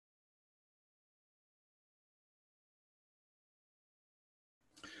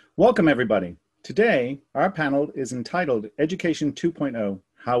Welcome, everybody. Today, our panel is entitled Education 2.0,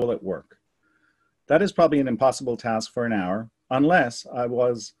 How Will It Work? That is probably an impossible task for an hour, unless I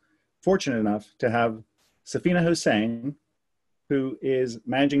was fortunate enough to have Safeena Husain, who is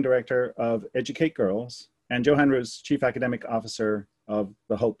Managing Director of Educate Girls, and Johan Roos, Chief Academic Officer of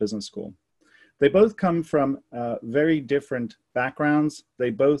the Hope Business School. They both come from very different backgrounds. They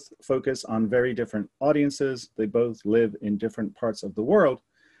both focus on very different audiences. They both live in different parts of the world.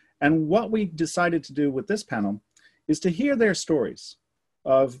 And what we decided to do with this panel is to hear their stories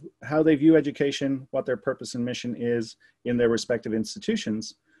of how they view education, what their purpose and mission is in their respective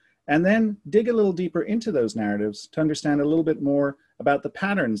institutions, and then dig a little deeper into those narratives to understand a little bit more about the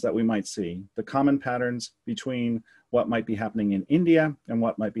patterns that we might see, the common patterns between what might be happening in India and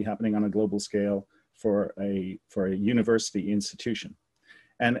what might be happening on a global scale for a university institution.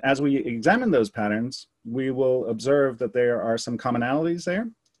 And as we examine those patterns, we will observe that there are some commonalities there.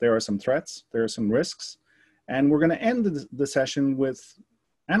 There are some threats, there are some risks, and we're going to end the session with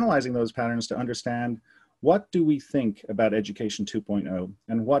analyzing those patterns to understand what do we think about Education 2.0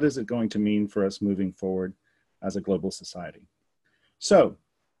 and what is it going to mean for us moving forward as a global society. So,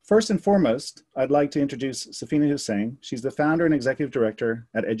 first and foremost, I'd like to introduce Safeena Husain. She's the founder and executive director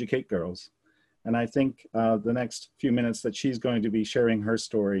at Educate Girls. And I think the next few minutes that she's going to be sharing her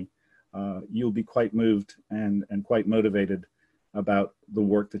story, you'll be quite moved and quite motivated about the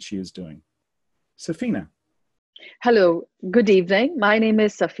work that she is doing. Safeena. Hello, good evening. My name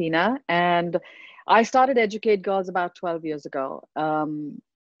is Safeena, and I started Educate Girls about 12 years ago.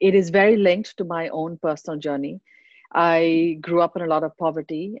 It is very linked to my own personal journey. I grew up in a lot of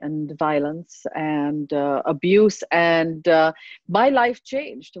poverty and violence and abuse, and my life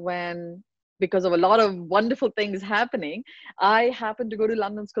changed when, because of a lot of wonderful things happening, I happened to go to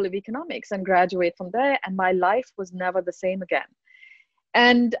London School of Economics and graduate from there, and my life was never the same again.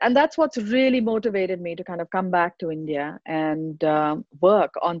 And that's what's really motivated me to kind of come back to India and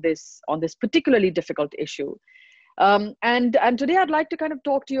work on this particularly difficult issue. And today I'd like to kind of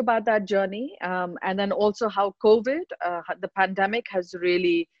talk to you about that journey, and then also how COVID, the pandemic, has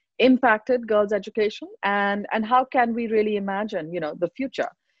really impacted girls' education, and how can we really imagine, the future.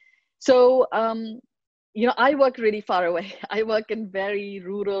 So, I work really far away. I work in very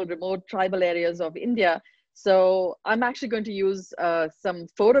rural, remote, tribal areas of India. So I'm actually going to use some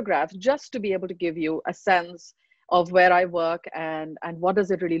photographs just to be able to give you a sense of where I work and what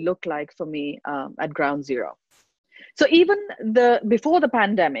does it really look like for me at ground zero. So even before the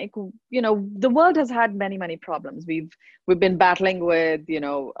pandemic, the world has had many, many problems. We've been battling with,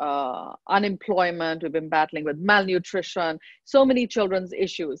 unemployment. We've been battling with malnutrition, so many children's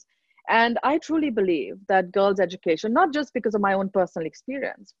issues. And I truly believe that girls' education, not just because of my own personal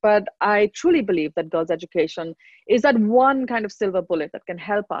experience, but I truly believe that girls' education is that one kind of silver bullet that can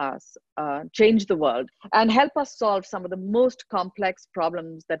help us change the world and help us solve some of the most complex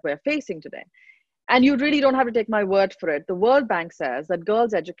problems that we're facing today. And you really don't have to take my word for it. The World Bank says that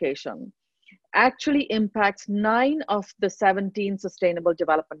girls' education actually impacts 9 of the 17 Sustainable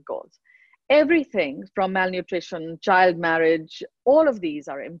Development Goals. Everything from malnutrition, child marriage, all of these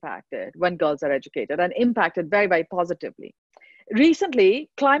are impacted when girls are educated, and impacted very, very positively. Recently,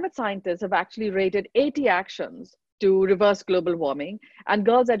 climate scientists have actually rated 80 actions to reverse global warming, and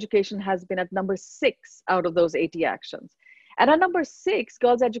girls' education has been at number 6 out of those 80 actions. And at number 6,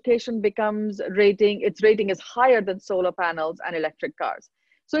 girls' education its rating is higher than solar panels and electric cars.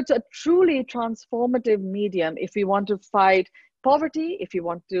 So it's a truly transformative medium if we want to fight poverty, if you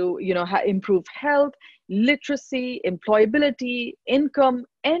want to, improve health, literacy, employability, income,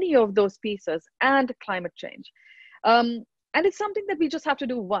 any of those pieces, and climate change. And it's something that we just have to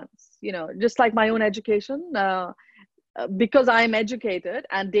do once, just like my own education, because I'm educated,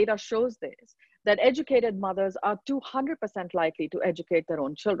 and data shows this, that educated mothers are 200% likely to educate their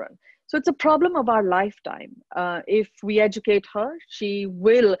own children. So it's a problem of our lifetime. If we educate her, she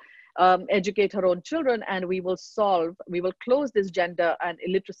will educate her own children, and we will close this gender and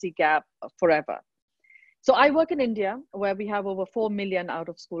illiteracy gap forever. So I work in India, where we have over 4 million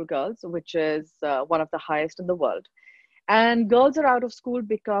out-of-school girls, which is one of the highest in the world. And girls are out of school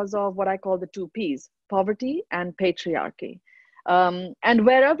because of what I call the 2 Ps, poverty and patriarchy. And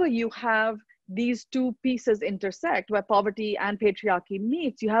wherever you have these 2 pieces intersect, where poverty and patriarchy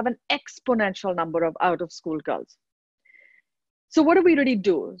meets, you have an exponential number of out-of-school girls. So what do we really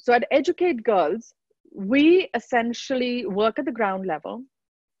do? So at Educate Girls, we essentially work at the ground level,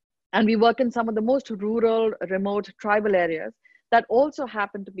 and we work in some of the most rural, remote, tribal areas that also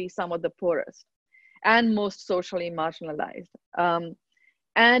happen to be some of the poorest and most socially marginalized.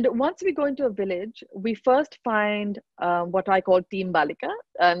 And once we go into a village, we first find what I call Team Balika.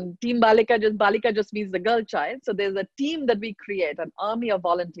 And Team Balika just means the girl child. So there's a team that we create, an army of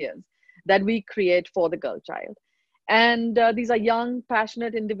volunteers that we create for the girl child. And these are young,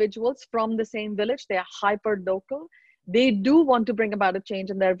 passionate individuals from the same village. They are hyper local. They do want to bring about a change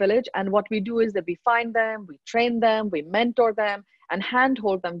in their village. And what we do is that we find them, we train them, we mentor them, and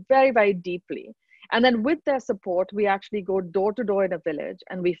handhold them very, very deeply. And then with their support, we actually go door to door in a village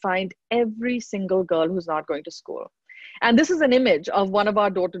and we find every single girl who's not going to school. And this is an image of one of our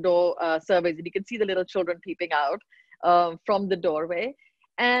door to door surveys. And you can see the little children peeping out from the doorway.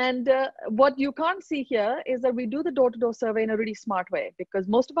 And what you can't see here is that we do the door to door survey in a really smart way, because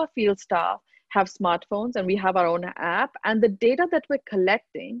most of our field staff have smartphones and we have our own app. And the data that we're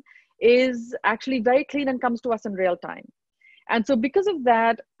collecting is actually very clean and comes to us in real time. And so because of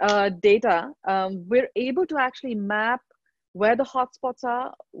that data, we're able to actually map where the hotspots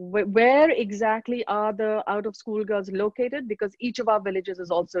are, where exactly are the out of school girls located, because each of our villages is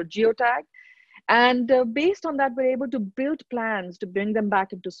also geotagged. And based on that, we're able to build plans to bring them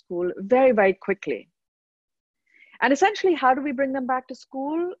back into school very, very quickly. And essentially, how do we bring them back to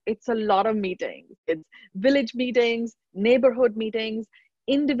school? It's a lot of meetings. It's village meetings, neighborhood meetings,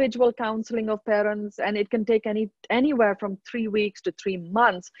 individual counseling of parents, and it can take anywhere from 3 weeks to 3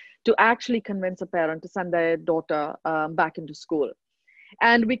 months to actually convince a parent to send their daughter back into school.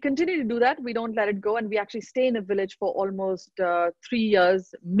 And we continue to do that. We don't let it go, and we actually stay in a village for almost 3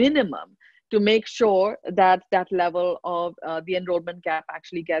 years minimum to make sure that that level of the enrollment gap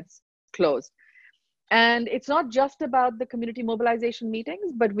actually gets closed. And it's not just about the community mobilization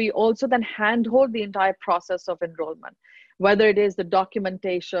meetings, but we also then handhold the entire process of enrollment, whether it is the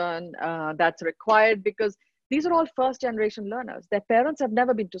documentation that's required, because these are all first generation learners. Their parents have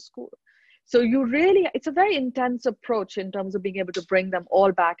never been to school. So it's a very intense approach in terms of being able to bring them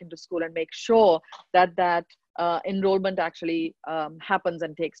all back into school and make sure that enrollment actually happens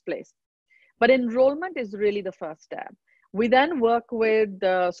and takes place. But enrollment is really the first step. We then work with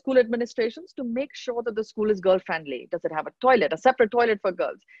the school administrations to make sure that the school is girl friendly. Does it have a toilet, a separate toilet for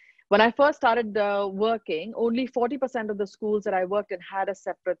girls? When I first started working, only 40% of the schools that I worked in had a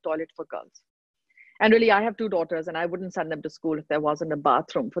separate toilet for girls. And really, I have 2 daughters and I wouldn't send them to school if there wasn't a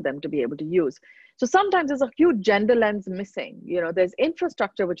bathroom for them to be able to use. So sometimes there's a huge gender lens missing. There's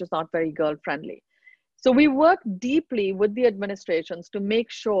infrastructure which is not very girl friendly. So we work deeply with the administrations to make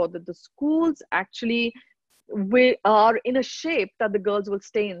sure that the schools actually we are in a shape that the girls will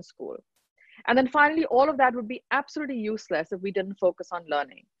stay in school. And then finally, all of that would be absolutely useless if we didn't focus on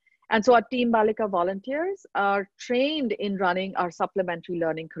learning. And so our Team Balika volunteers are trained in running our supplementary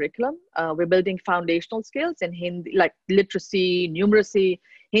learning curriculum. We're building foundational skills in Hindi, like literacy, numeracy,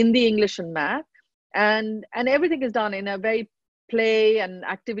 Hindi, English, and math. And everything is done in a very play and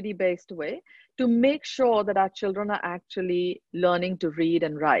activity-based way to make sure that our children are actually learning to read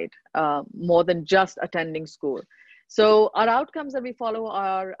and write more than just attending school. So our outcomes that we follow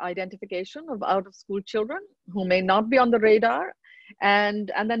are identification of out-of-school children who may not be on the radar,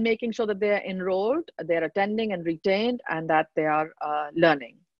 and then making sure that they're enrolled, they're attending and retained, and that they are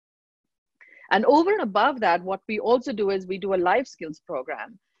learning. And over and above that, what we also do is we do a life skills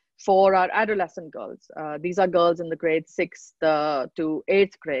program for our adolescent girls. These are girls in the grade 6th to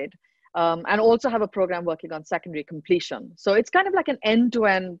 8th grade. And also have a program working on secondary completion. So it's kind of like an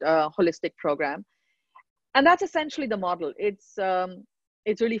end-to-end holistic program. And that's essentially the model.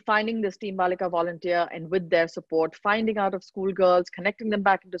 It's really finding this Team Balika volunteer and with their support, finding out of school girls, connecting them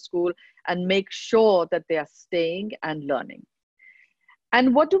back into school, and make sure that they are staying and learning.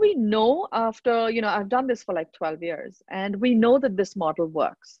 And what do we know after, I've done this for like 12 years, and we know that this model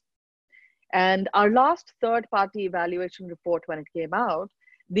works. And our last third-party evaluation report, when it came out,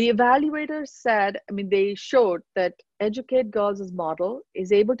 the evaluators said, they showed that Educate Girls' model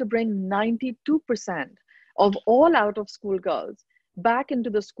is able to bring 92% of all out-of-school girls back into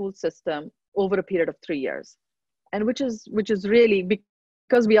the school system over a period of 3 years. And which is really,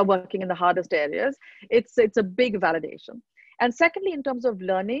 because we are working in the hardest areas, it's a big validation. And secondly, in terms of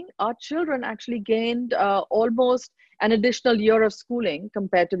learning, our children actually gained almost an additional year of schooling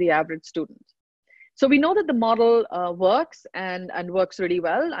compared to the average student. So we know that the model works and works really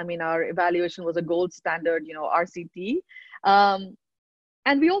well. Our evaluation was a gold standard, RCT.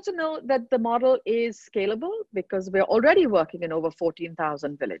 And we also know that the model is scalable because we're already working in over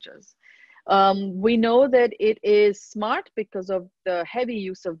 14,000 villages. We know that it is smart because of the heavy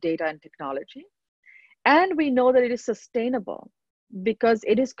use of data and technology. And we know that it is sustainable because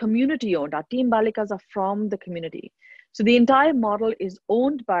it is community owned. Our Team Balikas are from the community. So the entire model is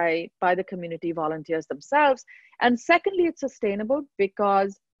owned by the community volunteers themselves. And secondly, it's sustainable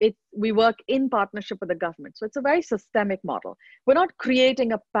because we work in partnership with the government. So it's a very systemic model. We're not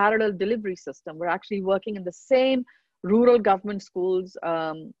creating a parallel delivery system. We're actually working in the same rural government schools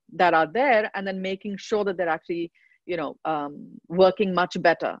that are there, and then making sure that they're actually, working much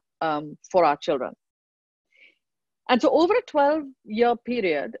better for our children. And so over a 12-year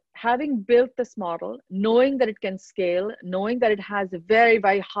period, having built this model, knowing that it can scale, knowing that it has a very,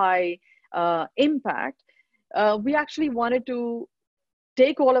 very high impact, we actually wanted to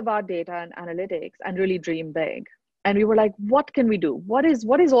take all of our data and analytics and really dream big. And we were like, what can we do? What is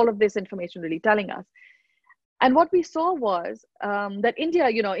all of this information really telling us? And what we saw was that India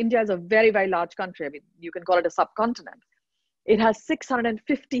is a very, very large country. I mean, you can call it a subcontinent. It has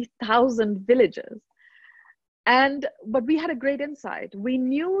 650,000 villages. But we had a great insight. We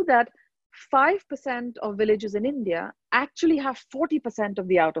knew that 5% of villages in India actually have 40% of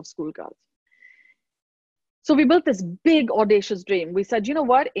the out-of-school girls. So we built this big, audacious dream. We said, you know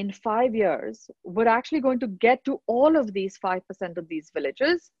what, in 5 years, we're actually going to get to all of these 5% of these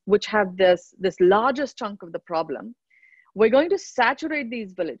villages, which have this largest chunk of the problem. We're going to saturate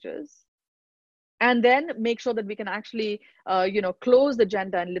these villages and then make sure that we can actually, close the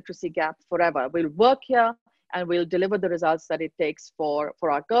gender and literacy gap forever. We'll work here and we'll deliver the results that it takes for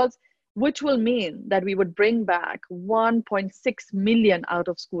our girls, which will mean that we would bring back 1.6 million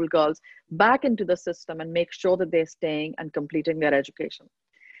out-of-school girls back into the system and make sure that they're staying and completing their education.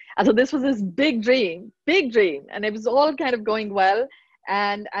 And so this was this big dream, and it was all kind of going well.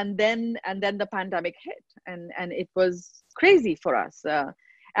 And then the pandemic hit, and it was crazy for us.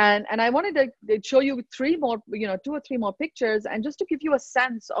 And I wanted to show you two or three more pictures, and just to give you a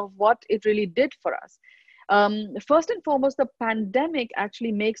sense of what it really did for us. First and foremost, the pandemic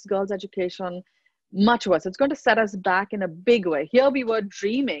actually makes girls' education much worse. It's going to set us back in a big way. Here we were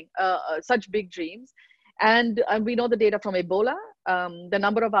dreaming such big dreams. And we know the data from Ebola, the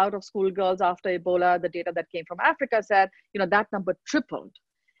number of out-of-school girls after Ebola, the data that came from Africa said, that number tripled.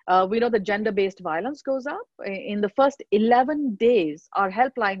 We know that gender-based violence goes up. In the first 11 days, our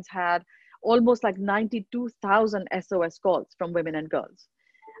helplines had almost like 92,000 SOS calls from women and girls.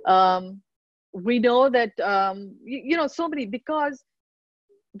 We know that, so many, because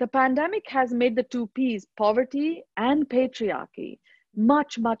the pandemic has made the two Ps, poverty and patriarchy,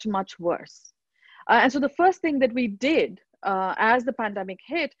 much, much, much worse. And so the first thing that we did as the pandemic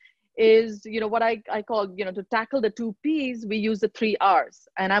hit is, what I call, to tackle the two Ps, we use the 3 Rs.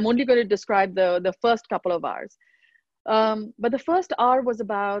 And I'm only going to describe the first couple of Rs. But the first R was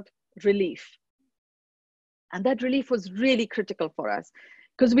about relief. And that relief was really critical for us,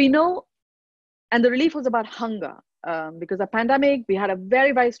 because we know. And the relief was about hunger, because the pandemic, we had a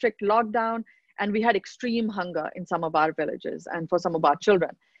very, very strict lockdown, and we had extreme hunger in some of our villages and for some of our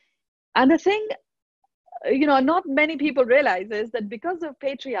children. And the thing, not many people realize is that because of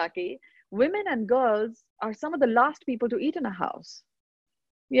patriarchy, women and girls are some of the last people to eat in a house.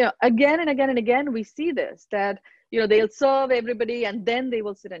 Again and again and again, we see this, that, they'll serve everybody and then they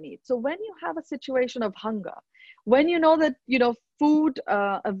will sit and eat. So when you have a situation of hunger, when you know that, food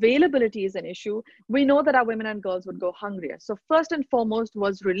availability is an issue, we know that our women and girls would go hungrier. So first and foremost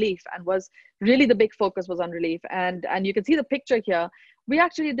was relief, and was really the big focus was on relief. And you can see the picture here. We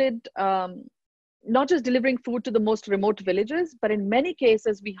actually did not just delivering food to the most remote villages, but in many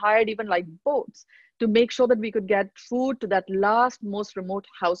cases, we hired even like boats to make sure that we could get food to that last most remote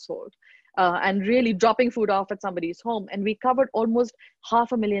household. And really dropping food off at somebody's home. And we covered almost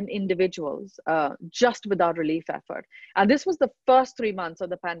 500,000 individuals just with our relief effort. And this was the first 3 months of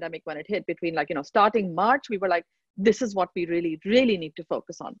the pandemic when it hit. Between starting March, we were like, this is what we really, really need to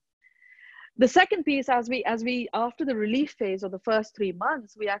focus on. The second piece, as we after the relief phase of the first 3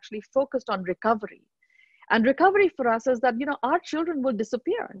 months, we actually focused on recovery. And recovery for us is that, our children will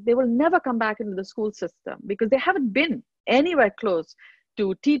disappear. They will never come back into the school system because they haven't been anywhere close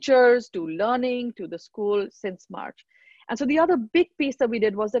to teachers, to learning, to the school since March. And so the other big piece that we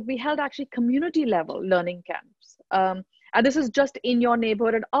did was that we held actually community level learning camps. And this is just in your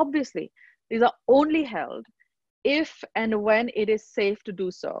neighborhood. And obviously, these are only held if and when it is safe to do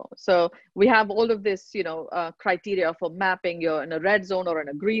so. So we have all of this, criteria for mapping. You're in a red zone or in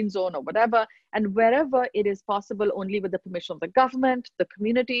a green zone or whatever. And wherever it is possible, only with the permission of the government, the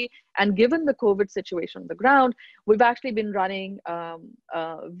community, and given the COVID situation on the ground, we've actually been running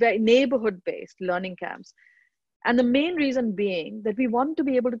very neighborhood-based learning camps. And the main reason being that we want to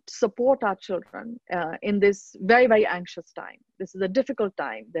be able to support our children in this very, very anxious time. This is a difficult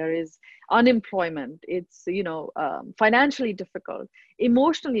time. There is unemployment. It's, financially difficult.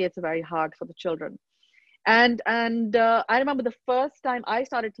 Emotionally, it's very hard for the children. And I remember the first time I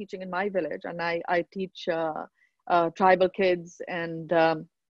started teaching in my village, and I teach tribal kids, and I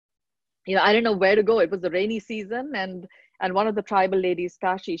didn't know where to go. It was the rainy season, and one of the tribal ladies,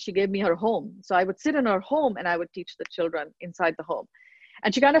 Kashi, she gave me her home. So I would sit in her home and I would teach the children inside the home.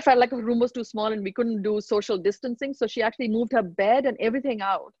 And she kind of felt like her room was too small and we couldn't do social distancing. So she actually moved her bed and everything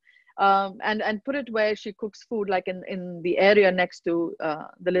out, and put it where she cooks food, like in the area next to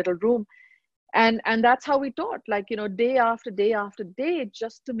the little room. And that's how we taught, like, day after day after day,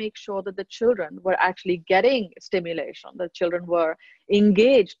 just to make sure that the children were actually getting stimulation, the children were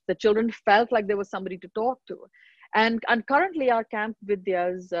engaged, the children felt like there was somebody to talk to. And currently our Camp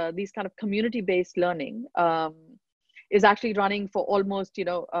Vidyas, these kind of community-based learning, is actually running for almost,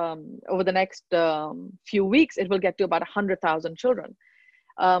 over the next few weeks, it will get to about 100,000 children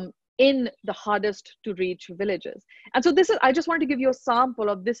in the hardest to reach villages. And so I just wanted to give you a sample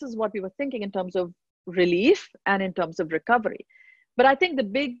of this is what we were thinking in terms of relief and in terms of recovery. But I think the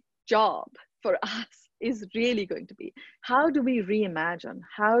big job for us is really going to be, how do we reimagine?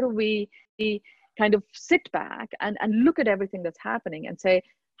 How do we kind of sit back and look at everything that's happening and say,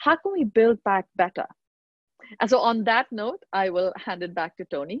 how can we build back better? And so on that note, I will hand it back to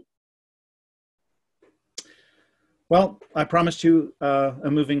Tony. Well, I promised you a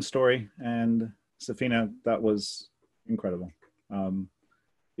moving story, and Safeena, that was incredible.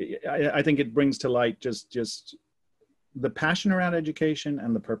 I think it brings to light just the passion around education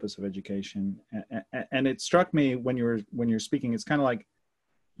and the purpose of education. And it struck me when you're speaking, it's kind of like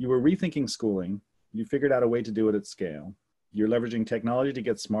you were rethinking schooling. You figured out a way to do it at scale. You're leveraging technology to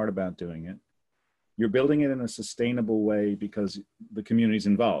get smart about doing it. You're building it in a sustainable way because the community's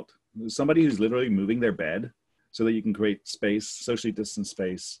involved. Somebody who's literally moving their bed so that you can create space, socially distant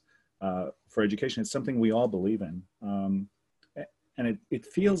space for education. It's something we all believe in. And it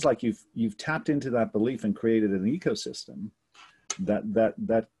feels like you've tapped into that belief and created an ecosystem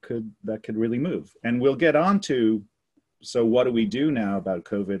that could really move. And we'll get on to, so what do we do now about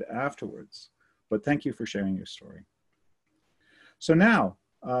COVID afterwards? But thank you for sharing your story. So now,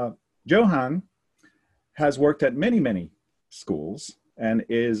 Johan has worked at many schools, and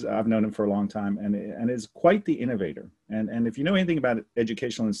I've known him for a long time, and is quite the innovator. And if you know anything about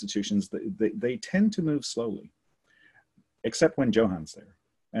educational institutions, they tend to move slowly, except when Johan's there.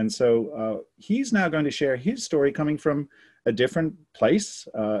 And so he's now going to share his story coming from a different place,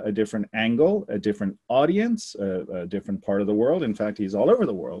 a different angle, a different audience, a different part of the world. In fact, he's all over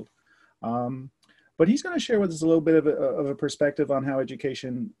the world. But he's going to share with us a little bit of a perspective on how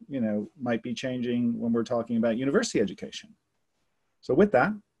education, might be changing when we're talking about university education. So with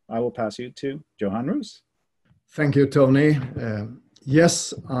that, I will pass you to Johan Roos. Thank you, Tony.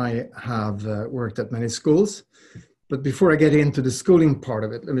 Yes, I have worked at many schools. But before I get into the schooling part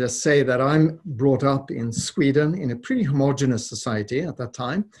of it, let me just say that I'm brought up in Sweden in a pretty homogeneous society at that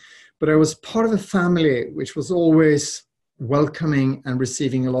time. But I was part of a family which was always welcoming and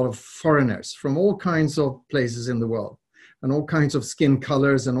receiving a lot of foreigners from all kinds of places in the world, and all kinds of skin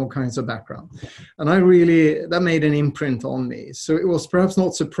colors and all kinds of background. And that made an imprint on me. So it was perhaps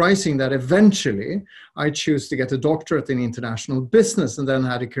not surprising that eventually I chose to get a doctorate in international business and then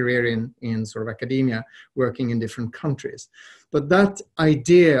had a career in sort of academia, working in different countries. But that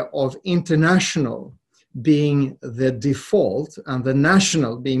idea of international being the default and the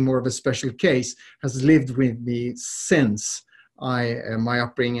national being more of a special case has lived with me since my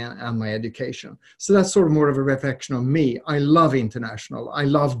upbringing and my education. So that's sort of more of a reflection of me. I love international, I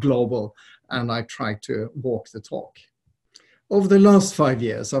love global, and I try to walk the talk. Over the last 5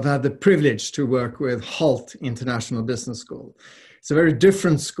 years, I've had the privilege to work with HALT International Business School. It's a very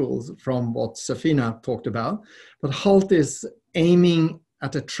different school from what Safeena talked about, but HALT is aiming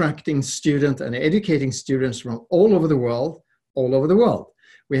at attracting students and educating students from all over the world,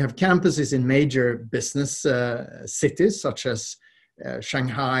 We have campuses in major business cities such as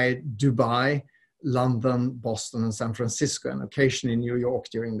Shanghai, Dubai, London, Boston, and San Francisco, and occasionally New York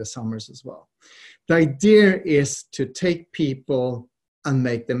during the summers as well. The idea is to take people and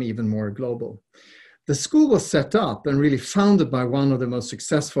make them even more global. The school was set up and really founded by one of the most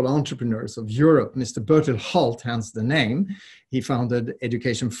successful entrepreneurs of Europe, Mr. Bertil Halt, hence the name. He founded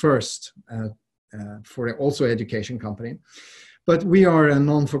Education First, for also an education company. But we are a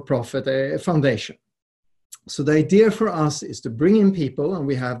non-for-profit, a foundation. So the idea for us is to bring in people, and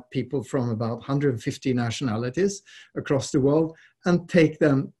we have people from about 150 nationalities across the world, and take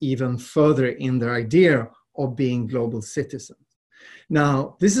them even further in their idea of being global citizens.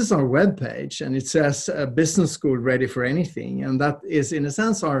 Now, this is our webpage, and it says a business school ready for anything. And that is, in a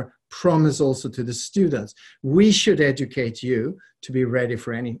sense, our promise also to the students. We should educate you to be ready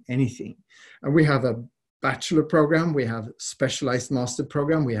for anything. And we have a bachelor program, we have specialized master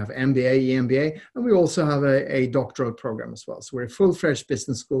program, we have MBA, EMBA, and we also have a doctoral program as well. So we're a full-fledged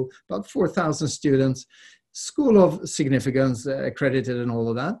business school, about 4,000 students, school of significance, accredited and all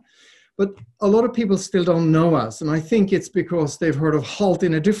of that. But a lot of people still don't know us, and I think it's because they've heard of HALT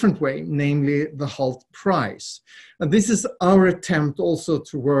in a different way, namely the HALT Prize. And this is our attempt also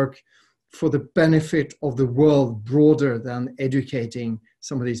to work for the benefit of the world broader than educating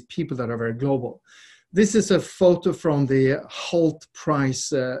some of these people that are very global. This is a photo from the HALT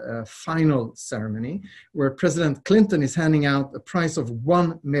Prize final ceremony, where President Clinton is handing out a prize of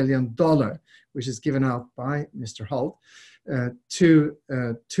 $1 million, which is given out by Mr. HALT, to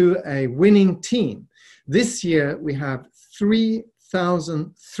a winning team. This year, we have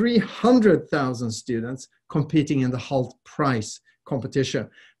 300,000 students competing in the HALT Prize competition.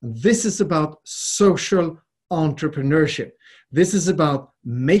 And this is about social entrepreneurship. This is about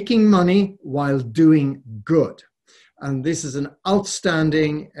making money while doing good. And this is an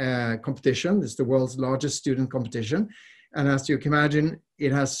outstanding competition. This is the world's largest student competition. And as you can imagine,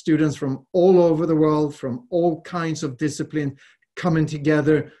 it has students from all over the world, from all kinds of disciplines, coming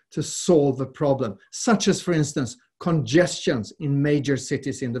together to solve the problem, such as, for instance, congestions in major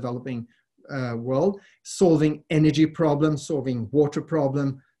cities in developing world, solving energy problems, solving water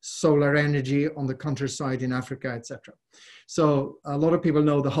problem, solar energy on the countryside in Africa, etc. So a lot of people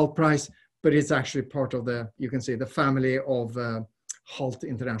know the HALT Prize, but it's actually part of the, you can say, the family of HALT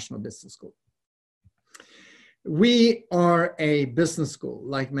International Business School. We are a business school,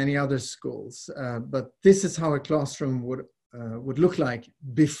 like many other schools, but this is how a classroom would look like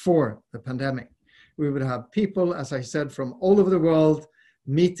before the pandemic. We would have people, as I said, from all over the world,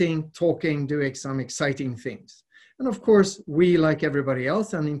 meeting, talking, doing some exciting things. And of course, we, like everybody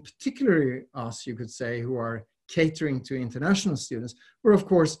else, and in particular us, you could say, who are catering to international students, were of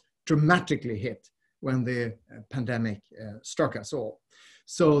course dramatically hit when the pandemic struck us all.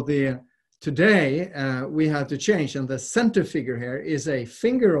 So today we had to change, and the center figure here is a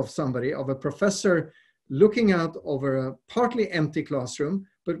finger of somebody, of a professor, looking out over a partly empty classroom,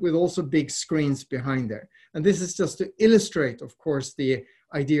 but with also big screens behind there. And this is just to illustrate, of course, the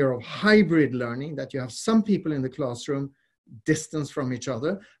idea of hybrid learning, that you have some people in the classroom distance from each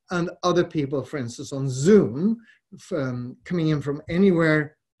other, and other people, for instance, on Zoom, coming in from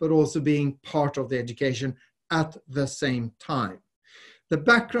anywhere, but also being part of the education at the same time. The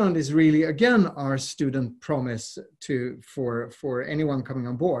background is really, again, our student promise for anyone coming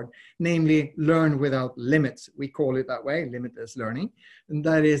on board, namely learn without limits. We call it that way, limitless learning. And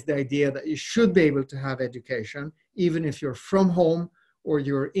that is the idea that you should be able to have education, even if you're from home, or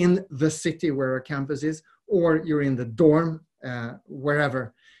you're in the city where our campus is, or you're in the dorm,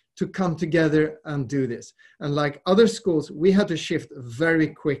 wherever, to come together and do this. And like other schools, we had to shift very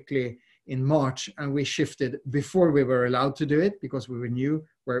quickly in March, and we shifted before we were allowed to do it because we knew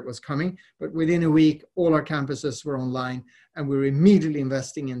where it was coming. But within a week, all our campuses were online, and we were immediately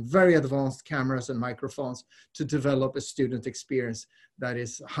investing in very advanced cameras and microphones to develop a student experience that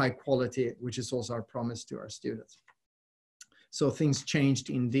is high quality, which is also our promise to our students. So things changed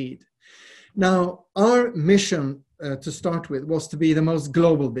indeed. Now, our mission to start with was to be the most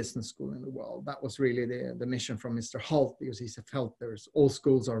global business school in the world. That was really the mission from Mr. HALT, because he felt all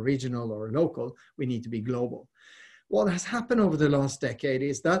schools are regional or local, we need to be global. What has happened over the last decade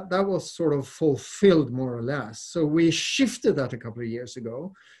is that was sort of fulfilled more or less. So we shifted that a couple of years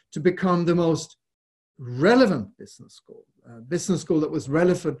ago to become the most relevant business school, a business school that was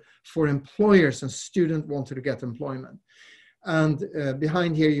relevant for employers and students wanted to get employment. And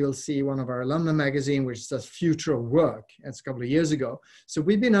behind here, you'll see one of our alumni magazine, which says Future of Work. It's a couple of years ago. So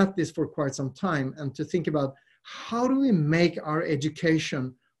we've been at this for quite some time, and to think about how do we make our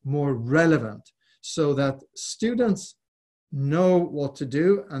education more relevant so that students know what to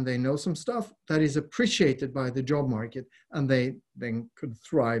do and they know some stuff that is appreciated by the job market, and they then could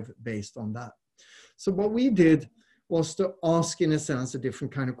thrive based on that. So what we did was to ask, in a sense, a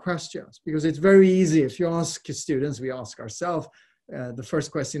different kind of questions, because it's very easy. If you ask students, we ask ourselves, the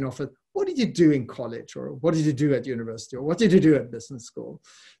first question often, what did you do in college? Or what did you do at university? Or what did you do at business school?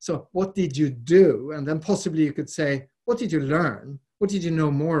 So what did you do? And then possibly you could say, what did you learn? What did you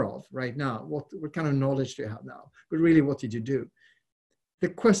know more of right now? What kind of knowledge do you have now? But really, what did you do? The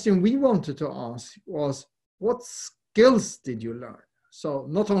question we wanted to ask was, what skills did you learn? So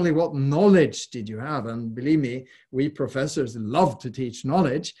not only what knowledge did you have, and believe me, we professors love to teach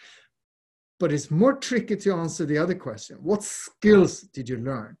knowledge, but it's more tricky to answer the other question. What skills did you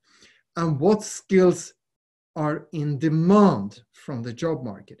learn? And what skills are in demand from the job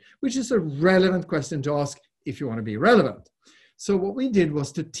market? Which is a relevant question to ask if you want to be relevant. So what we did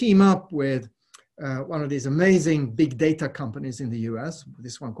was to team up with one of these amazing big data companies in the US,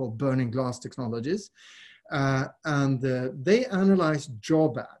 this one called Burning Glass Technologies. And they analyzed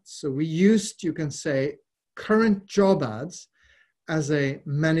job ads. So we used, you can say, current job ads as a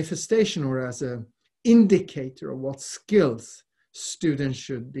manifestation or as an indicator of what skills students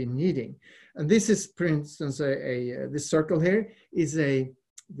should be needing. And this is, for instance, this circle here is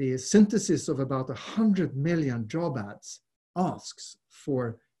the synthesis of about 100 million job ads asks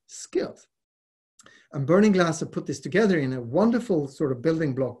for skills. And Burning Glass have put this together in a wonderful sort of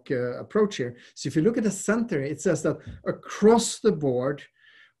building block approach here. So if you look at the center, it says that across the board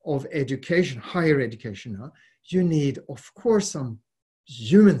of education, higher education now, you need, of course, some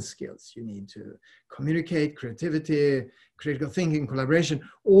human skills. You need to communicate, creativity, critical thinking, collaboration,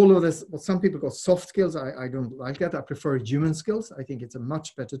 all of this, what some people call soft skills. I don't like that. I prefer human skills. I think it's a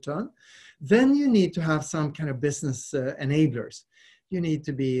much better term. Then you need to have some kind of business enablers. You need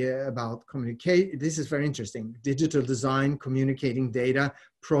to be about communicate. This is very interesting. Digital design, communicating data,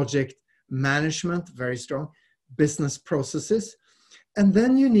 project management, very strong, business processes. And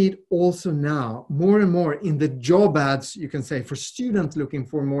then you need also now more and more in the job ads, you can say, for students looking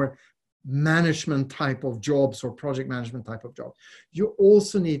for more management type of jobs or project management type of jobs. You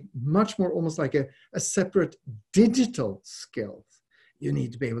also need much more almost like a separate digital skills. You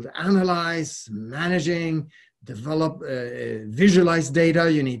need to be able to analyze, managing, develop, visualize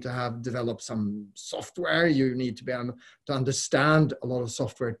data. You need to have developed some software. You need to be able to understand a lot of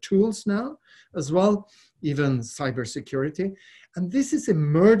software tools now as well, even cybersecurity. And this is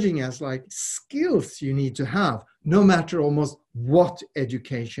emerging as like skills you need to have, no matter almost what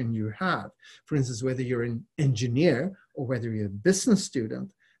education you have. For instance, whether you're an engineer or whether you're a business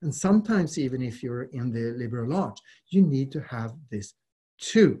student, and sometimes even if you're in the liberal arts, you need to have this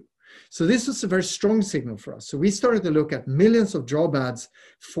too. So this was a very strong signal for us. So we started to look at millions of job ads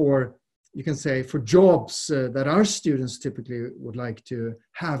for, you can say, for jobs that our students typically would like to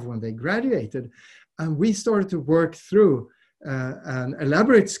have when they graduated. And we started to work through an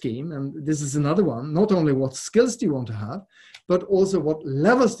elaborate scheme. And this is another one, not only what skills do you want to have, but also what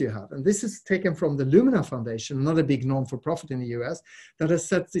levels do you have. And this is taken from the Lumina Foundation, another big non-for-profit in the US, that has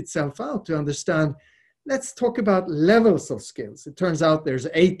set itself out to understand, let's talk about levels of skills. It turns out there's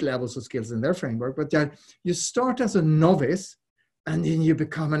 8 levels of skills in their framework, but you start as a novice and then you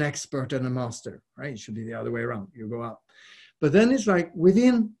become an expert and a master, right? It should be the other way around. You go up. But then it's like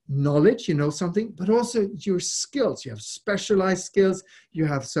within knowledge, you know something, but also your skills. You have specialized skills, you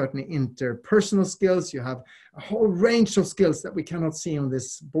have certain interpersonal skills, you have a whole range of skills that we cannot see on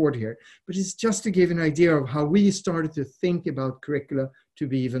this board here. But it's just to give you an idea of how we started to think about curricula to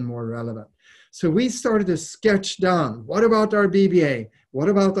be even more relevant. So we started to sketch down, what about our BBA? What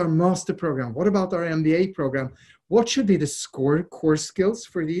about our master program? What about our MBA program? What should be the core skills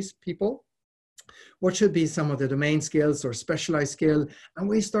for these people? What should be some of the domain skills or specialized skill? And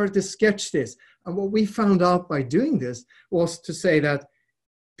we started to sketch this. And what we found out by doing this was to say that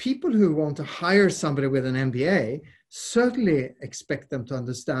people who want to hire somebody with an MBA certainly expect them to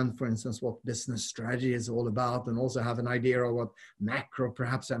understand, for instance, what business strategy is all about, and also have an idea of what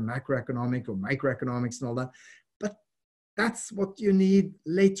perhaps a macroeconomic or microeconomics and all that. But that's what you need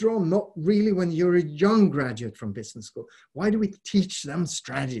later on, not really when you're a young graduate from business school. Why do we teach them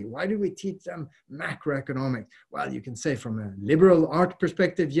strategy? Why do we teach them macroeconomics? Well, you can say from a liberal art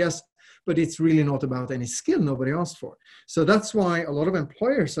perspective, yes, but it's really not about any skill nobody asked for. So that's why a lot of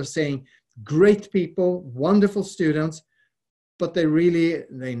employers are saying, great people, wonderful students, but they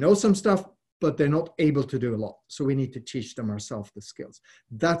know some stuff, but they're not able to do a lot. So we need to teach them ourselves the skills.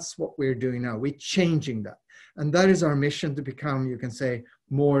 That's what we're doing now. We're changing that. And that is our mission, to become, you can say,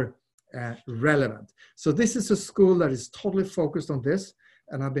 more relevant. So this is a school that is totally focused on this.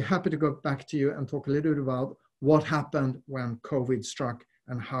 And I'll be happy to go back to you and talk a little bit about what happened when COVID struck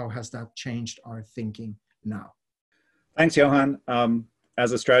and how has that changed our thinking now. Thanks, Johan.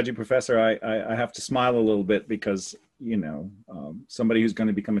 As a strategy professor, I have to smile a little bit because, you know, somebody who's going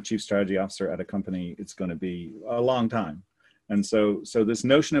to become a chief strategy officer at a company, it's going to be a long time. And so this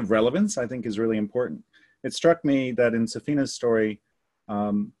notion of relevance, I think, is really important. It struck me that in Safeena's story,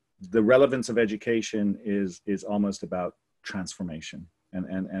 the relevance of education is almost about transformation. And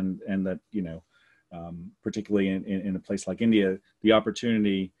that, you know, particularly in a place like India, the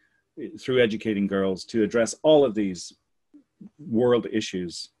opportunity through educating girls to address all of these world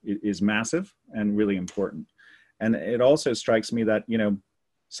issues is massive and really important. And it also strikes me that, you know,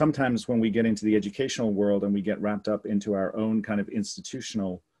 sometimes when we get into the educational world and we get wrapped up into our own kind of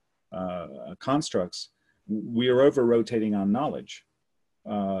institutional constructs, we are over-rotating on knowledge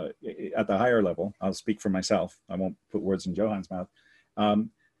at the higher level. I'll speak for myself. I won't put words in Johan's mouth.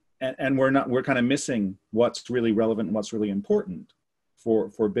 and we're kind of missing what's really relevant and what's really important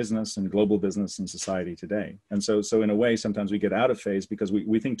for business and global business and society today. And so in a way, sometimes we get out of phase because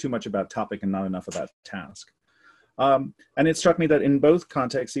we think too much about topic and not enough about task. And it struck me that in both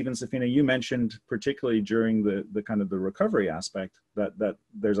contexts, even Safeena, you mentioned particularly during the kind of the recovery aspect, that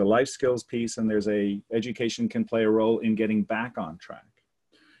there's a life skills piece and there's education can play a role in getting back on track.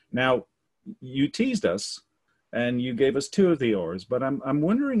 Now, you teased us and you gave us two of the oars, but I'm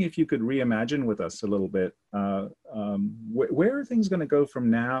wondering if you could reimagine with us a little bit, where are things going to go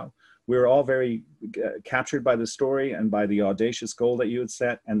from now? We're all very captured by the story and by the audacious goal that you had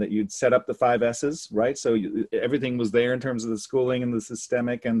set, and that you'd set up the 5 S's, right? So everything was there in terms of the schooling and the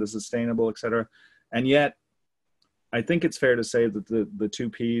systemic and the sustainable, et cetera. And yet, I think it's fair to say that the 2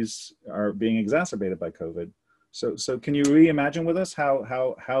 P's are being exacerbated by COVID. So can you reimagine with us how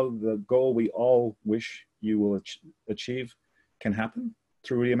the goal we all wish you will achieve can happen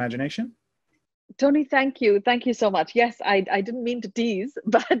through reimagination? Tony, thank you. Thank you so much. Yes, I didn't mean to tease,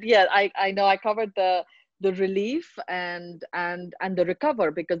 but yeah, I know I covered the relief and the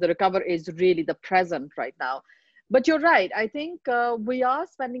recover, because the recover is really the present right now. But you're right. I think we are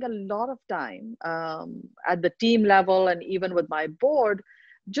spending a lot of time at the team level and even with my board,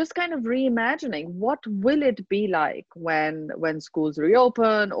 just kind of reimagining what will it be like when schools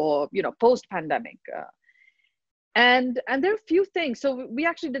reopen, or post pandemic. And there are a few things. So we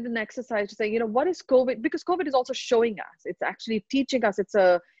actually did an exercise to say, what is COVID? Because COVID is also showing us, it's actually teaching us. It's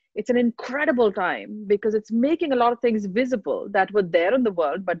an incredible time, because it's making a lot of things visible that were there in the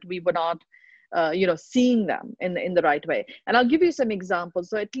world, but we were not, seeing them in the right way. And I'll give you some examples.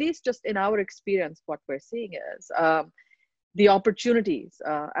 So at least just in our experience, what we're seeing is the opportunities,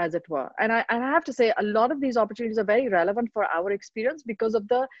 as it were. And I have to say, a lot of these opportunities are very relevant for our experience because of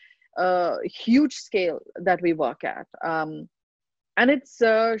the huge scale that we work at. And it's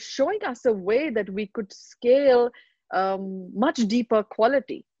showing us a way that we could scale much deeper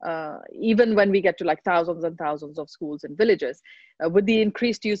quality, even when we get to like thousands and thousands of schools and villages. With the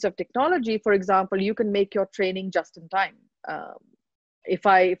increased use of technology, for example, you can make your training just in time. If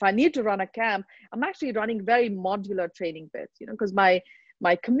I need to run a camp, I'm actually running very modular training bits, because my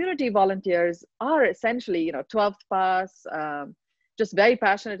community volunteers are essentially, 12th pass, just very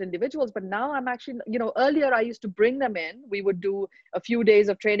passionate individuals. But now I'm actually, earlier I used to bring them in, we would do a few days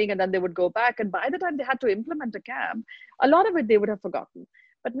of training and then they would go back. And by the time they had to implement a camp, a lot of it they would have forgotten.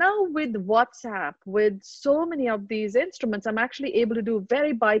 But now with WhatsApp, with so many of these instruments, I'm actually able to do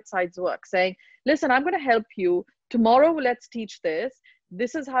very bite-sized work, saying, listen, I'm going to help you. Tomorrow, let's teach this.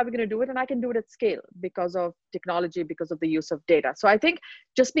 This is how we're going to do it. And I can do it at scale because of technology, because of the use of data. So I think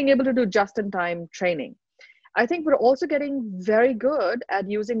just being able to do just-in-time training. I think we're also getting very good at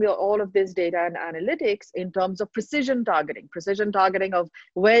using all of this data and analytics in terms of precision targeting of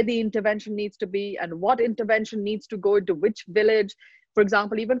where the intervention needs to be and what intervention needs to go into which village. For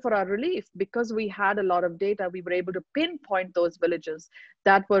example, even for our relief, because we had a lot of data, we were able to pinpoint those villages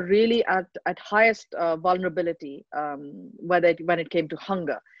that were really at highest vulnerability when it came to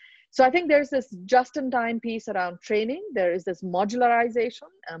hunger. So I think there's this just-in-time piece around training. There is this modularization,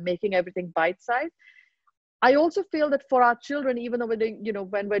 making everything bite-sized. I also feel that for our children, even though we're doing,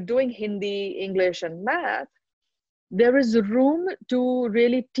 when we're doing Hindi, English, and math, there is room to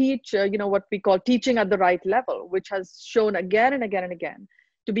really teach, what we call teaching at the right level, which has shown again and again and again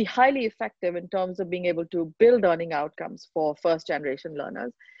to be highly effective in terms of being able to build learning outcomes for first-generation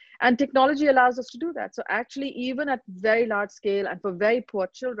learners. And technology allows us to do that. So actually, even at very large scale and for very poor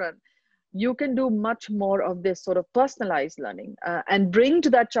children, you can do much more of this sort of personalized learning and bring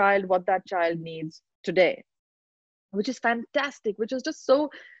to that child what that child needs today, which is fantastic, which is just so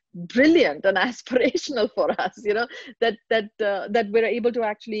brilliant and aspirational for us, that we're able to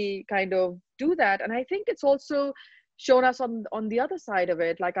actually kind of do that. And I think it's also shown us on the other side of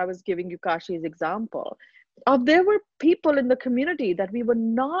it, like I was giving you Kashi's example, of there were people in the community that we were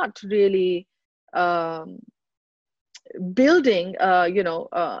not really building,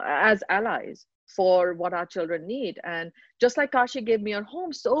 as allies for what our children need. And just like Kashi gave me a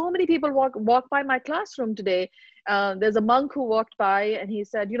home, so many people walk by my classroom today. There's a monk who walked by and he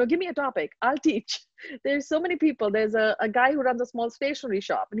said, give me a topic, I'll teach. There's so many people. There's a guy who runs a small stationery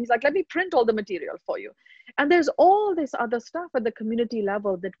shop and he's like, let me print all the material for you. And there's all this other stuff at the community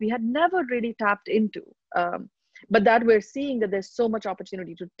level that we had never really tapped into. But that we're seeing that there's so much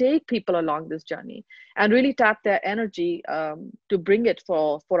opportunity to take people along this journey and really tap their energy to bring it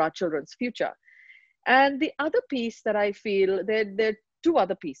for our children's future. And the other piece that I feel, there are 2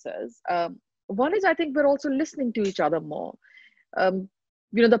 other pieces. One is I think we're also listening to each other more.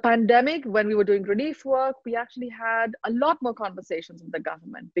 the pandemic, when we were doing relief work, we actually had a lot more conversations with the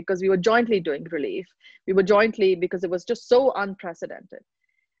government because we were jointly doing relief. We were jointly, because it was just so unprecedented.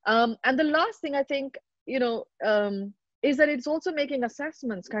 And the last thing I think, is that it's also making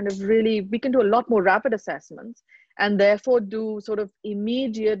assessments kind of really, we can do a lot more rapid assessments and therefore do sort of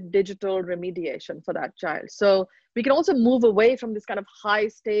immediate digital remediation for that child. So we can also move away from this kind of high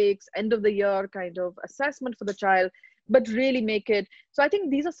stakes, end of the year kind of assessment for the child, but really make it. So I think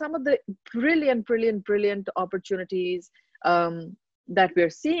these are some of the brilliant opportunities that we're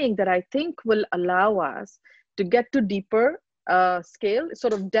seeing that I think will allow us to get to deeper scale,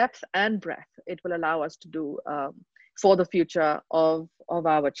 sort of depth and breadth. It will allow us to do for the future of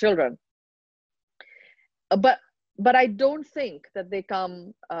our children. But I don't think that they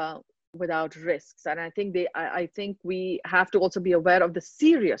come without risks. And I think we have to also be aware of the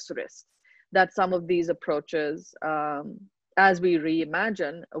serious risks that some of these approaches, as we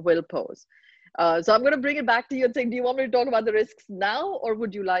reimagine, will pose. So I'm going to bring it back to you and say, do you want me to talk about the risks now, or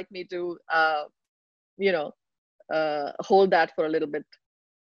would you like me to, hold that for a little bit?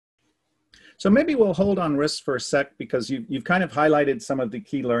 So maybe we'll hold on risks for a sec, because you've kind of highlighted some of the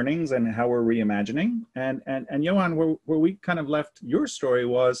key learnings and how we're reimagining. And Johan, where we kind of left your story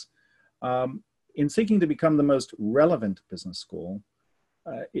was in seeking to become the most relevant business school,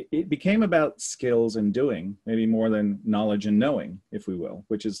 it became about skills and doing, maybe more than knowledge and knowing, if we will,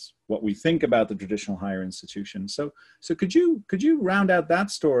 which is what we think about the traditional higher institution. So could you round out that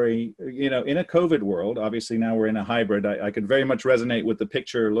story? In a COVID world, obviously now we're in a hybrid. I could very much resonate with the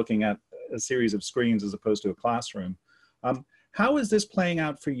picture looking at a series of screens as opposed to a classroom. How is this playing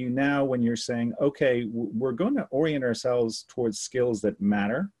out for you now when you're saying, okay, we're going to orient ourselves towards skills that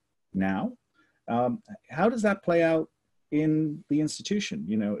matter now? How does that play out in the institution?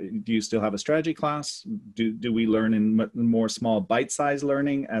 Do you still have a strategy class? Do we learn in more small bite-sized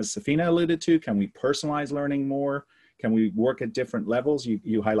learning, as Safeena alluded to? Can we personalize learning more? Can we work at different levels?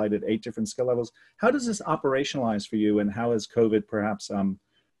 You highlighted 8 different skill levels. How does this operationalize for you, and how has COVID perhaps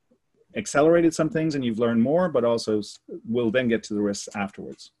accelerated some things and you've learned more, but also we'll then get to the risks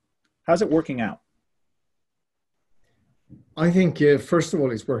afterwards? How's it working out? I think, first of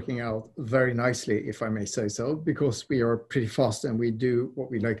all, it's working out very nicely, if I may say so, because we are pretty fast and we do what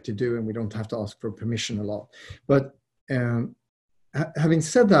we like to do and we don't have to ask for permission a lot. But having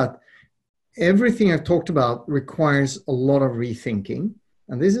said that, everything I've talked about requires a lot of rethinking.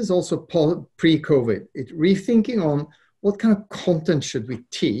 And this is also pre-COVID. It's rethinking on what kind of content should we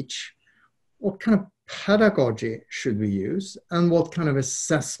teach, what kind of pedagogy should we use, and what kind of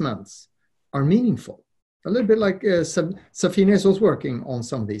assessments are meaningful. A little bit like Safeena is also working on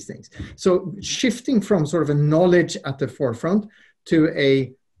some of these things. So shifting from sort of a knowledge at the forefront to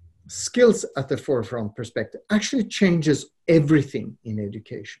a skills at the forefront perspective actually changes everything in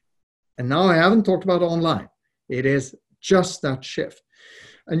education. And now I haven't talked about online. It is just that shift.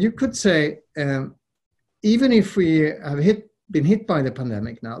 And you could say, even if we have been hit by the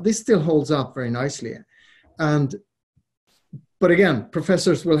pandemic now, this still holds up very nicely. But again,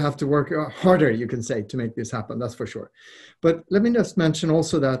 professors will have to work harder, you can say, to make this happen, that's for sure. But let me just mention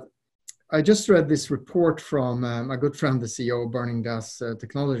also that I just read this report from my good friend, the CEO of Burning Gas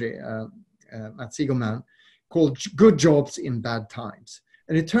Technology at Siegelman, called Good Jobs in Bad Times.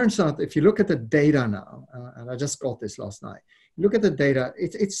 And it turns out, if you look at the data now, and I just got this last night, look at the data,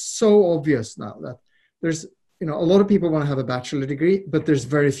 it's so obvious now that there's, a lot of people want to have a bachelor degree, but there's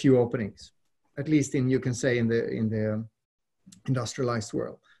very few openings, at least you can say in the industrialized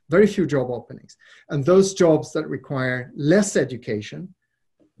world. Very few job openings. And those jobs that require less education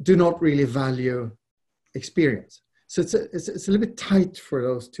do not really value experience. So it's a little bit tight for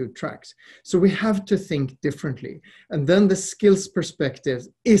those two tracks. So we have to think differently. And then the skills perspective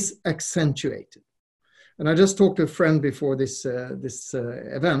is accentuated. And I just talked to a friend before this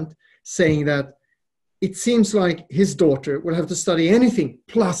event saying that it seems like his daughter will have to study anything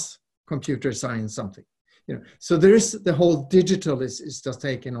plus computer science something. So there is the whole digital is just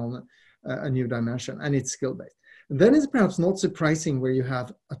taking on a new dimension, and it's skill-based. And then it's perhaps not surprising where you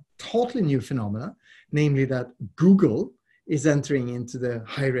have a totally new phenomena, namely that Google is entering into the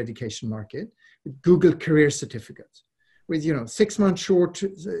higher education market with Google Career Certificates, with 6 months short,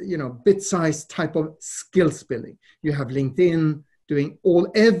 bit-sized type of skills building. You have LinkedIn doing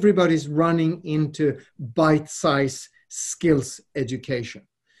everybody's running into bite-sized skills education.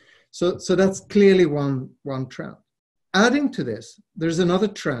 So that's clearly one trend. Adding to this, there's another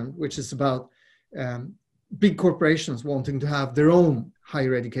trend, which is about big corporations wanting to have their own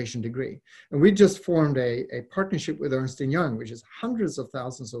higher education degree. And we just formed a partnership with Ernst & Young, which is hundreds of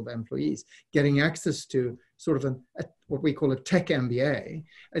thousands of employees getting access to sort of what we call a tech MBA.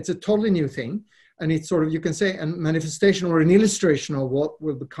 It's a totally new thing. And it's sort of, you can say, a manifestation or an illustration of what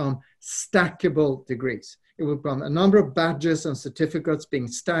will become stackable degrees. It will become a number of badges and certificates being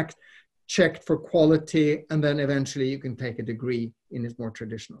stacked, checked for quality, and then eventually you can take a degree in its more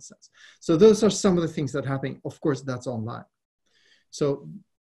traditional sense. So those are some of the things that are happening. Of course, that's online. So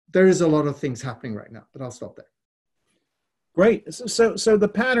there is a lot of things happening right now, but I'll stop there. Great. So the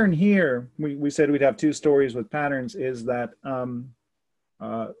pattern here, we said we'd have two stories with patterns, is that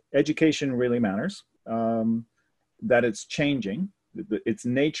education really matters, that it's changing, its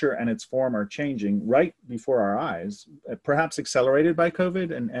nature and its form are changing right before our eyes, perhaps accelerated by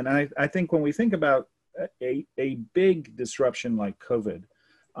COVID. And I think when we think about a big disruption like COVID,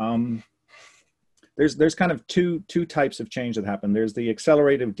 there's kind of two types of change that happen. There's the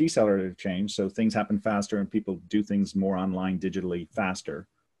accelerative, decelerative change. So things happen faster and people do things more online, digitally faster,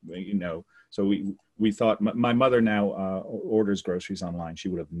 you know. So we thought, my mother now orders groceries online. She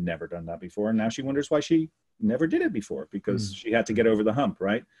would have never done that before. And now she wonders why she never did it before, because she had to get over the hump,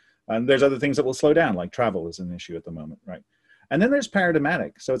 right? And there's other things that will slow down, like travel is an issue at the moment, right? And then there's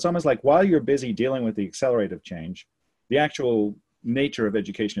paradigmatic. So it's almost like while you're busy dealing with the accelerative change, the actual nature of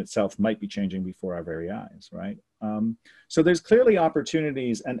education itself might be changing before our very eyes, right? So there's clearly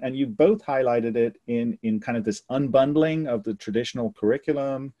opportunities, and you both highlighted it in kind of this unbundling of the traditional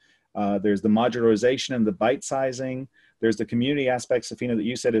curriculum. There's the modularization and the bite sizing. There's the community aspect, Safeena, that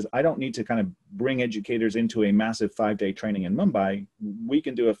you said is, I don't need to kind of bring educators into a massive 5-day training in Mumbai. We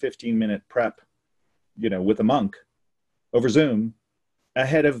can do a 15-minute prep, you know, with a monk over Zoom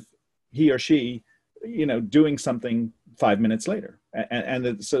ahead of he or she, you know, doing something 5 minutes later.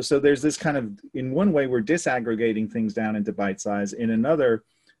 So there's this kind of, in one way, we're disaggregating things down into bite size. In another,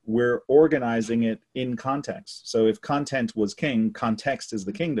 we're organizing it in context. So if content was king, context is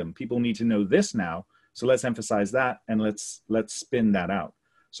the kingdom. People need to know this now. So let's emphasize that, and let's spin that out.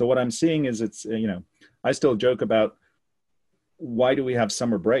 So what I'm seeing is, it's, you know, I still joke about, why do we have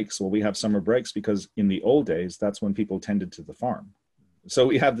summer breaks? Well, we have summer breaks because in the old days, that's when people tended to the farm. So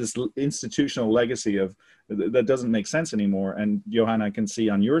we have this institutional legacy of that doesn't make sense anymore. And Johan, I can see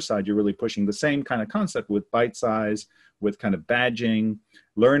on your side, you're really pushing the same kind of concept with bite size, with kind of badging,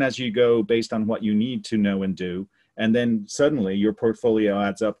 learn as you go based on what you need to know and do. And then suddenly your portfolio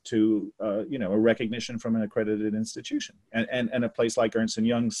adds up to, you know, a recognition from an accredited institution, and a place like Ernst &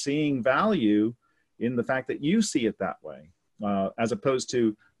 Young seeing value in the fact that you see it that way, as opposed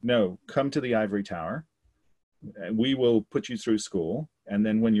to, no, come to the ivory tower, and we will put you through school. And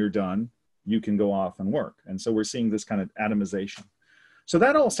then when you're done, you can go off and work. And so we're seeing this kind of atomization. So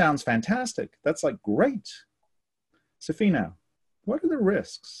that all sounds fantastic. That's like great. Safeena, what are the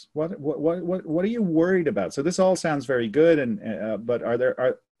risks? What are you worried about? So this all sounds very good, and but are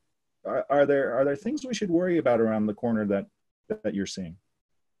there things we should worry about around the corner that you're seeing?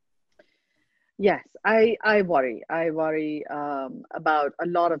 Yes, I worry. I worry about a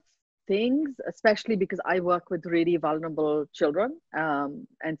lot of things, especially because I work with really vulnerable children,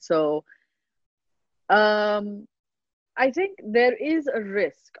 and so I think there is a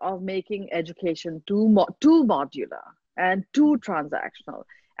risk of making education too modular and too transactional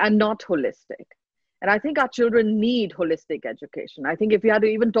and not holistic. And I think our children need holistic education. I think if we had to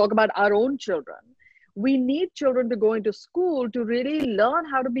even talk about our own children, we need children to go into school to really learn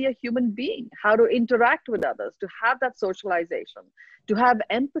how to be a human being, how to interact with others, to have that socialization, to have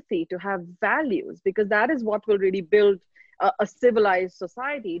empathy, to have values, because that is what will really build a civilized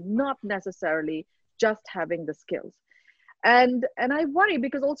society, not necessarily just having the skills. And I worry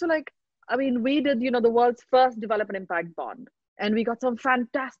because also, like, I mean, we did, you know, the world's first development impact bond, and we got some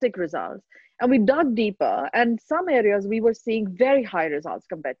fantastic results, and we dug deeper, and some areas we were seeing very high results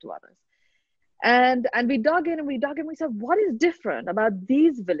compared to others. And we dug in and we said, what is different about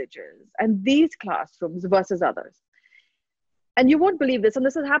these villages and these classrooms versus others? And you won't believe this, and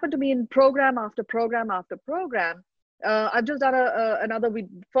this has happened to me in program after program after program. I've just done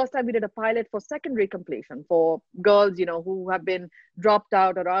first time we did a pilot for secondary completion for girls, you know, who have been dropped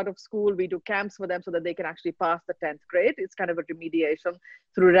out or out of school. We do camps for them so that they can actually pass the 10th grade. It's kind of a remediation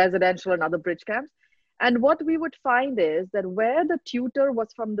through residential and other bridge camps. And what we would find is that where the tutor was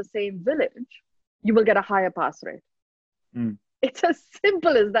from the same village, you will get a higher pass rate. Mm. It's as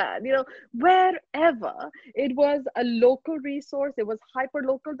simple as that. You know, wherever it was a local resource, it was hyper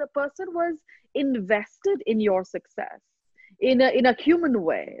local, the person was invested in your success in a human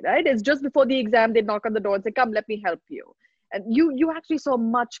way, right? It's just before the exam, they knock on the door and say, come, let me help you. And you actually saw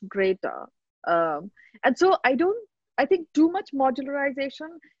much greater. And so I think too much modularization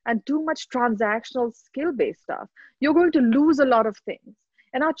and too much transactional skill-based stuff, you're going to lose a lot of things.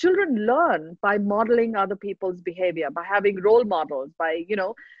 And our children learn by modeling other people's behavior, by having role models, by,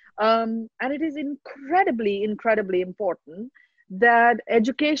 and it is incredibly, incredibly important that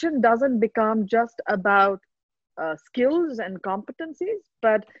education doesn't become just about skills and competencies,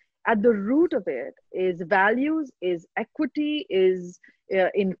 but at the root of it is values, is equity, is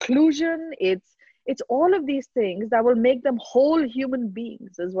inclusion. It's all of these things that will make them whole human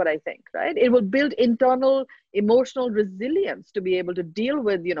beings, is what I think, right? It will build internal emotional resilience to be able to deal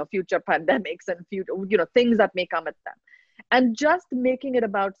with, future pandemics and future, things that may come at them. And just making it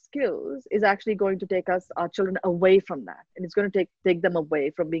about skills is actually going to take our children away from that. And it's going to take them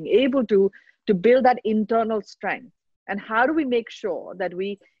away from being able to build that internal strength. And how do we make sure that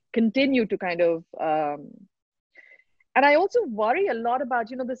we continue to kind of, and I also worry a lot about,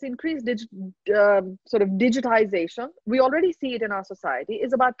 this increased sort of digitization. We already see it in our society,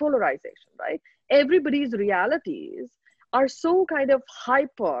 is about polarization, right? Everybody's realities are so kind of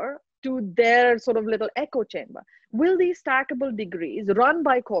hyper to their sort of little echo chamber. Will these stackable degrees run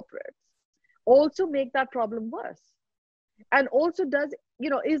by corporates also make that problem worse? And also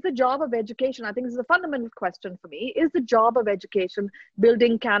is the job of education, I think this is a fundamental question for me, is the job of education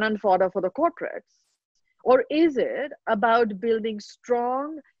building cannon fodder for the corporates? Or is it about building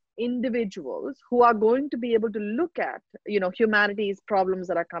strong individuals who are going to be able to look at, humanity's problems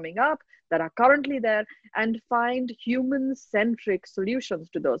that are coming up, that are currently there, and find human-centric solutions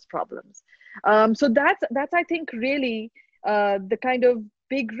to those problems? So that's I think, really the kind of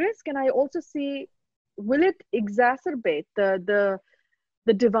big risk. And I also see, will it exacerbate the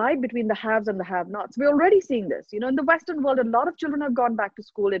divide between the haves and the have-nots? We're already seeing this. In the Western world, a lot of children have gone back to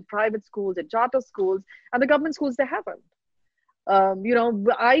school in private schools, in charter schools, and the government schools, they haven't.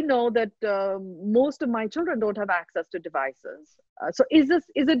 I know that most of my children don't have access to devices. So is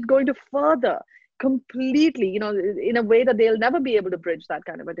it going to further completely, in a way that they'll never be able to bridge that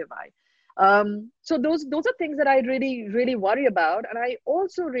kind of a divide? So those are things that I really, really worry about. And I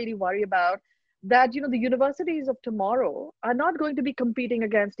also really worry about that, the universities of tomorrow are not going to be competing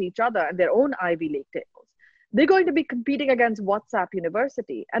against each other and their own Ivy League tables. They're going to be competing against WhatsApp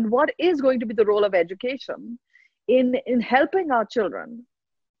University. And what is going to be the role of education in helping our children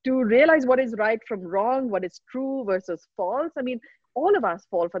to realize what is right from wrong, what is true versus false? I mean, all of us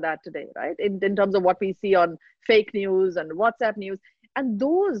fall for that today, right? In terms of what we see on fake news and WhatsApp news. And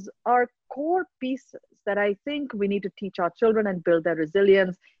those are core pieces that I think we need to teach our children and build their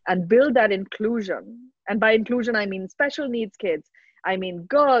resilience and build that inclusion. And by inclusion, I mean special needs kids. I mean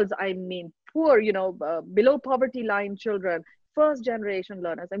girls. I mean poor, below poverty line children, first generation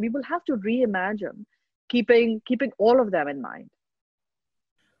learners. And we will have to reimagine keeping all of them in mind.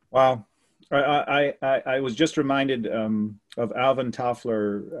 Wow. I was just reminded of Alvin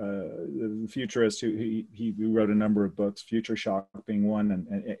Toffler, the futurist who wrote a number of books, Future Shock being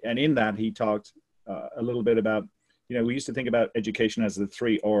one. And in that he talked a little bit about, we used to think about education as the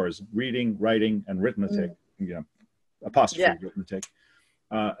 3 R's: reading, writing, and arithmetic, apostrophe arithmetic.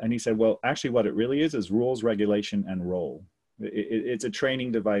 And he said, well, actually what it really is rules, regulation, and role. It's a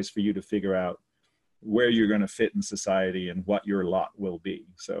training device for you to figure out where you're going to fit in society and what your lot will be.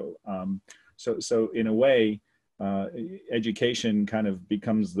 So in a way, education kind of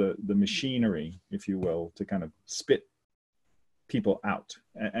becomes the machinery, if you will, to kind of spit people out.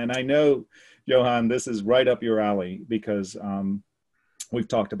 And I know, Johan, this is right up your alley, because we've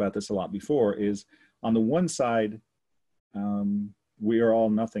talked about this a lot before, is on the one side, we are all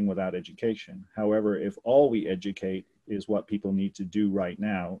nothing without education. However, if all we educate is what people need to do right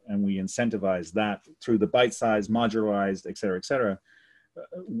now, and we incentivize that through the bite-sized, modularized, et cetera,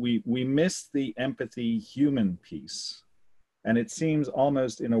 we miss the empathy human piece. And it seems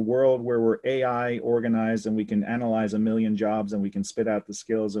almost in a world where we're AI organized and we can analyze 1 million jobs and we can spit out the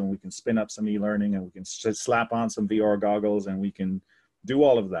skills and we can spin up some e-learning and we can slap on some VR goggles and we can do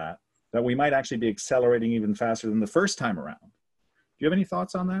all of that, that we might actually be accelerating even faster than the first time around. Do you have any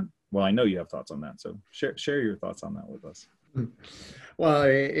thoughts on that? Well, I know you have thoughts on that, so share your thoughts on that with us. Well,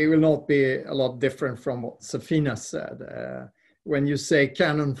 it will not be a lot different from what Safeena said. When you say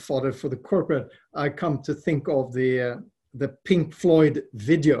cannon fodder for the corporate, I come to think of the Pink Floyd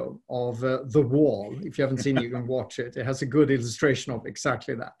video of The Wall. If you haven't seen it, you can watch it. It has a good illustration of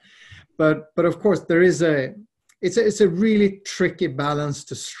exactly that. But of course, there is it's a really tricky balance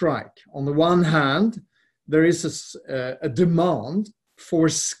to strike. On the one hand, there is a demand for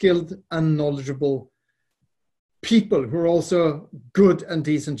skilled and knowledgeable people who are also good and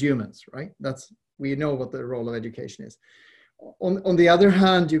decent humans, right? We know what the role of education is. On the other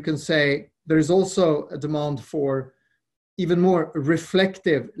hand, you can say there is also a demand for even more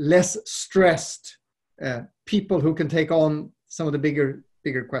reflective, less stressed people who can take on some of the bigger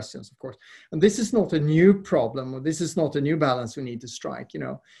bigger questions, of course. And this is not a new problem, or this is not a new balance we need to strike.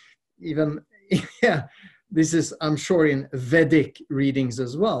 Even yeah, this is, I'm sure, in Vedic readings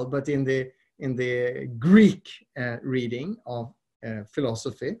as well, but in the Greek reading of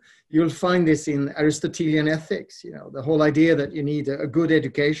philosophy, you'll find this in Aristotelian ethics. The whole idea that you need a good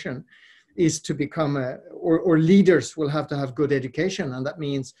education is to become or leaders will have to have good education, and that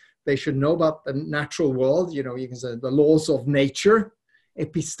means they should know about the natural world. You can say the laws of nature,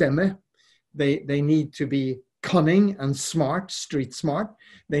 episteme. They need to be cunning and smart, street smart.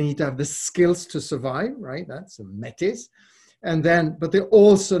 They need to have the skills to survive, right? That's a metis. But they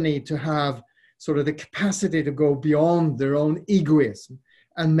also need to have sort of the capacity to go beyond their own egoism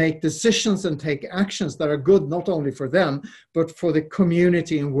and make decisions and take actions that are good, not only for them, but for the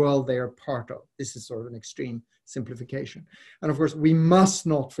community and world they are part of. This is sort of an extreme simplification. And of course, we must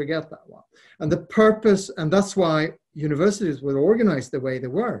not forget that one. And the purpose, and that's why universities were organized the way they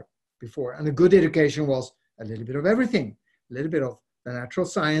were before. And a good education was a little bit of everything, a little bit of the natural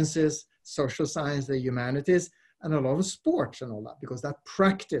sciences, social science, the humanities, and a lot of sports and all that, because that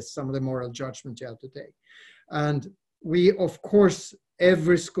practice some of the moral judgment you have to take. And we, of course,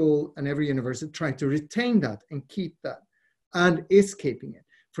 every school and every university try to retain that and keep that, and is keeping it.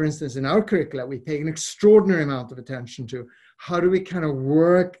 For instance, in our curricula, we pay an extraordinary amount of attention to how do we kind of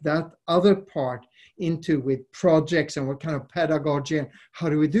work that other part into with projects, and what kind of pedagogy, and how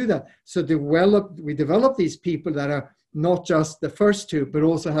do we do that? So we develop these people that are not just the first two, but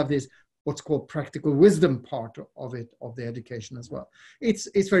also have this what's called practical wisdom part of it, of the education as well. It's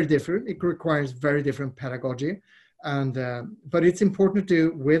very different. It requires very different pedagogy. But it's important to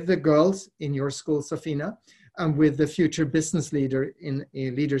do with the girls in your school, Safeena, and with the future business leaders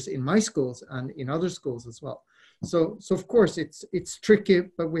in my schools and in other schools as well. So of course it's tricky,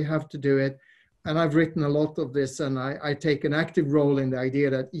 but we have to do it. And I've written a lot of this, and I take an active role in the idea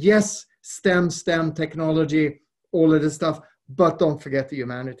that yes, STEM technology, all of this stuff, but don't forget the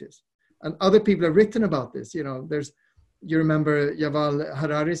humanities. And other people have written about this. You remember Yuval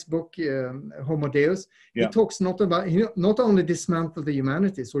Harari's book, Homo Deus? Yeah. He talks not only dismantle the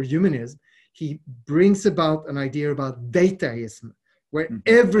humanities or humanism, he brings about an idea about dataism, where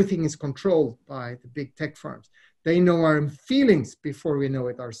everything is controlled by the big tech firms. They know our feelings before we know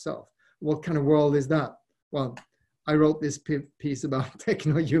it ourselves. What kind of world is that? Well, I wrote this piece about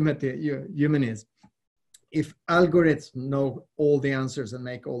techno-humanism. If algorithms know all the answers and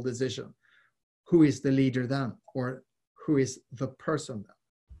make all decisions, who is the leader then? Or who is the person then?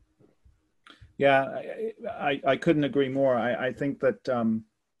 Yeah, I couldn't agree more. I think that,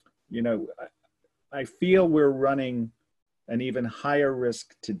 I feel we're running an even higher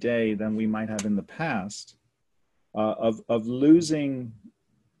risk today than we might have in the past of losing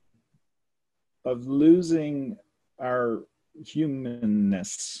our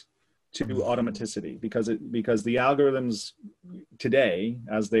humanness to automaticity, because the algorithms today,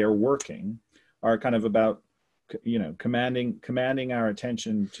 as they are working, are kind of about commanding our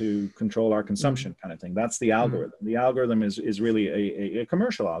attention to control our consumption, kind of thing. That's the algorithm. The algorithm is really a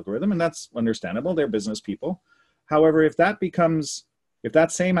commercial algorithm, and that's understandable. They're business people. However, if that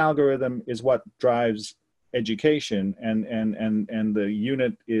same algorithm is what drives education, and the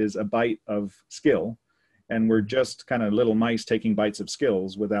unit is a bite of skill, and we're just kind of little mice taking bites of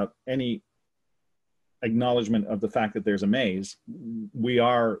skills without any acknowledgement of the fact that there's a maze, we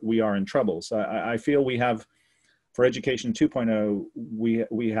are in trouble. So I feel we have, for Education 2.0,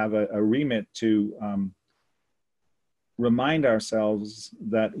 we have a remit to remind ourselves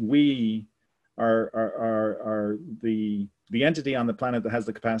that we are the entity on the planet that has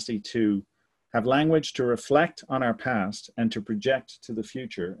the capacity to have language to reflect on our past and to project to the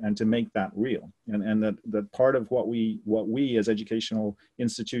future and to make that real. And that part of what we as educational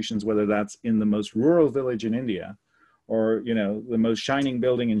institutions, whether that's in the most rural village in India or the most shining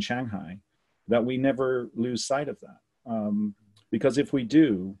building in Shanghai, that we never lose sight of that. Because if we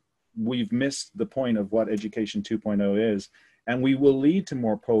do, we've missed the point of what Education 2.0 is, and we will lead to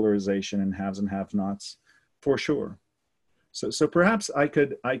more polarization and haves and have-nots for sure. So perhaps I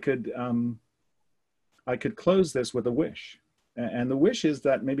could close this with a wish. And the wish is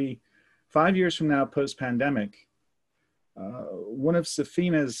that maybe 5 years from now, post-pandemic, one of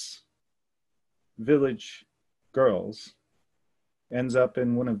Safeena's village girls ends up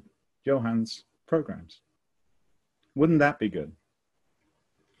in one of Johan's programs. Wouldn't that be good?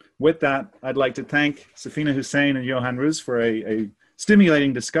 With that, I'd like to thank Safeena Husain and Johan Roos for a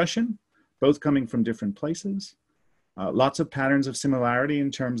stimulating discussion, both coming from different places. Lots of patterns of similarity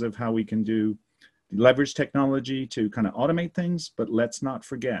in terms of how we can leverage technology to kind of automate things, but let's not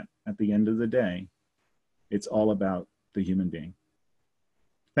forget, at the end of the day, it's all about the human being.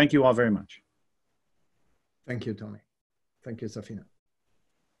 Thank you all very much. Thank you, Tony. Thank you, Safeena.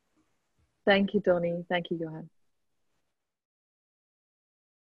 Thank you, Tony. Thank you, Johan.